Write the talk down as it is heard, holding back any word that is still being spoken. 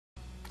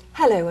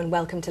Hello and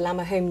welcome to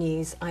Lamerholm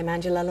News. I'm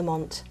Angela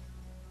Lamont.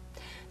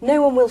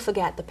 No one will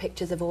forget the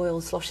pictures of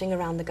oil sloshing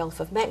around the Gulf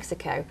of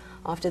Mexico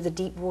after the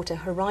Deepwater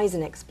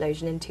Horizon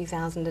explosion in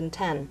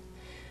 2010,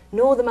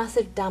 nor the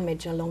massive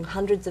damage along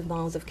hundreds of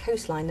miles of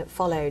coastline that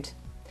followed.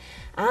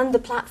 And the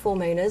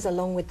platform owners,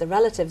 along with the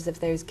relatives of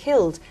those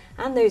killed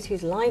and those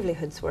whose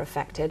livelihoods were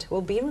affected,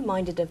 will be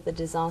reminded of the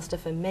disaster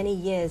for many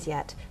years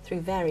yet through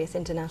various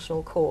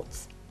international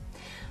courts.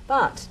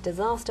 But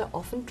disaster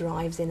often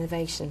drives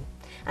innovation,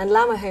 and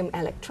Lamerholm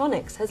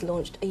Electronics has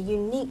launched a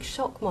unique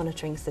shock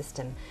monitoring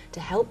system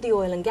to help the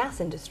oil and gas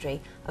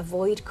industry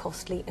avoid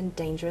costly and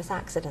dangerous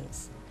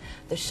accidents.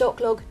 The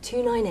ShockLog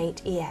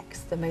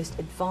 298EX, the most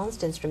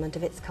advanced instrument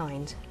of its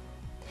kind.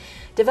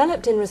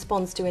 Developed in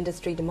response to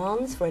industry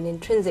demands for an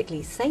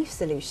intrinsically safe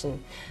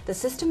solution, the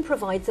system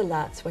provides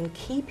alerts when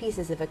key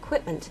pieces of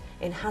equipment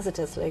in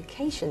hazardous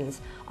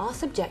locations are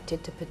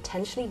subjected to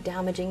potentially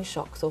damaging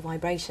shocks or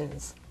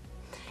vibrations.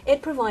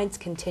 It provides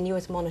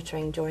continuous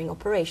monitoring during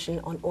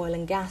operation on oil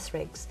and gas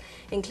rigs,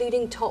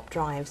 including top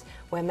drives,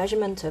 where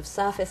measurement of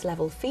surface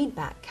level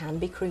feedback can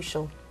be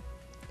crucial.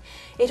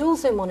 It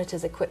also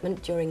monitors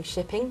equipment during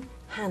shipping,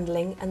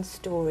 handling and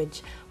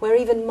storage, where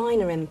even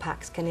minor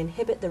impacts can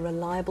inhibit the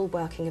reliable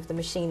working of the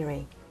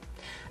machinery.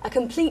 A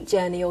complete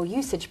journey or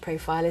usage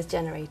profile is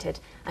generated,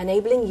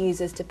 enabling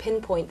users to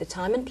pinpoint the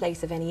time and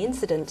place of any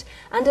incident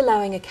and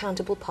allowing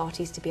accountable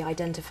parties to be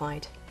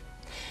identified.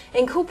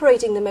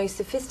 Incorporating the most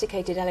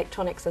sophisticated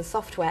electronics and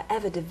software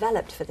ever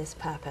developed for this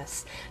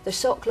purpose, the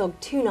ShockLog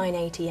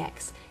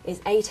 298EX is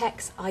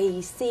ATEX,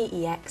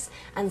 IECEx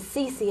and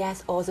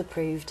cCSAus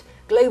approved,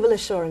 global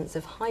assurance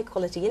of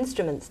high-quality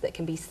instruments that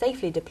can be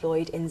safely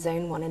deployed in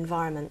Zone 1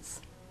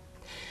 environments.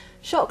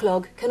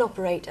 ShockLog can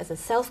operate as a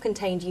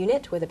self-contained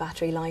unit with a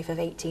battery life of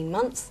 18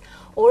 months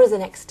or as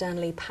an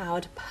externally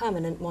powered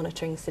permanent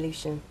monitoring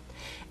solution.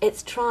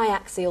 Its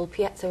Tri-axial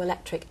Piezo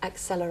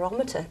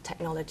accelerometer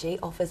technology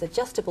offers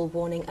adjustable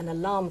warning and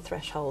alarm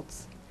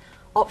thresholds.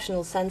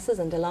 Optional sensors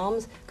and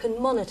alarms can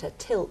monitor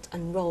tilt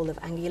and roll of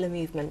angular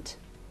movement.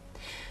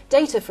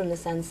 Data from the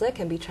sensor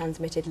can be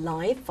transmitted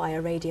live via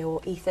radio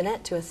or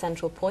Ethernet to a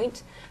central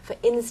point for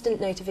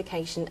instant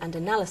notification and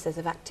analysis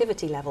of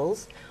activity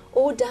levels,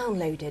 or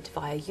downloaded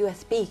via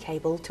USB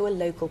cable to a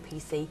local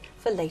PC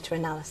for later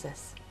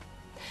analysis.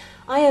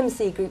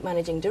 IMC Group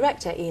Managing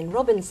Director Ian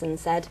Robinson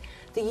said,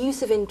 "The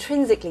use of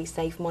intrinsically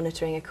safe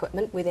monitoring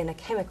equipment within a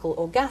chemical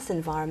or gas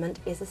environment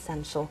is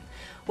essential.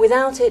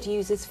 Without it,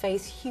 users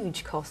face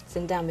huge costs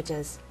and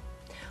damages."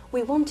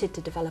 We wanted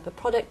to develop a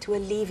product to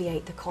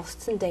alleviate the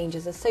costs and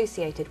dangers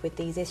associated with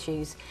these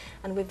issues,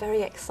 and we're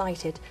very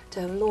excited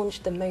to have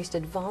launched the most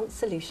advanced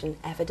solution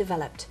ever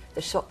developed,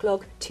 the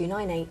ShockLog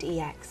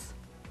 298EX.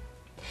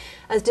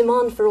 As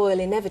demand for oil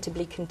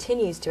inevitably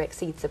continues to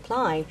exceed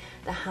supply,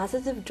 the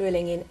hazards of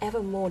drilling in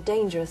ever more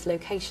dangerous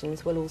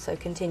locations will also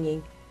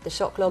continue. The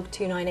ShockLog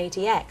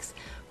 298EX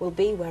will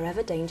be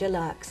wherever danger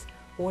lurks,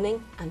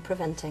 warning and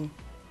preventing.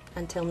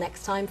 Until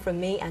next time, from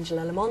me,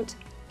 Angela Lamont,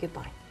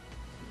 goodbye.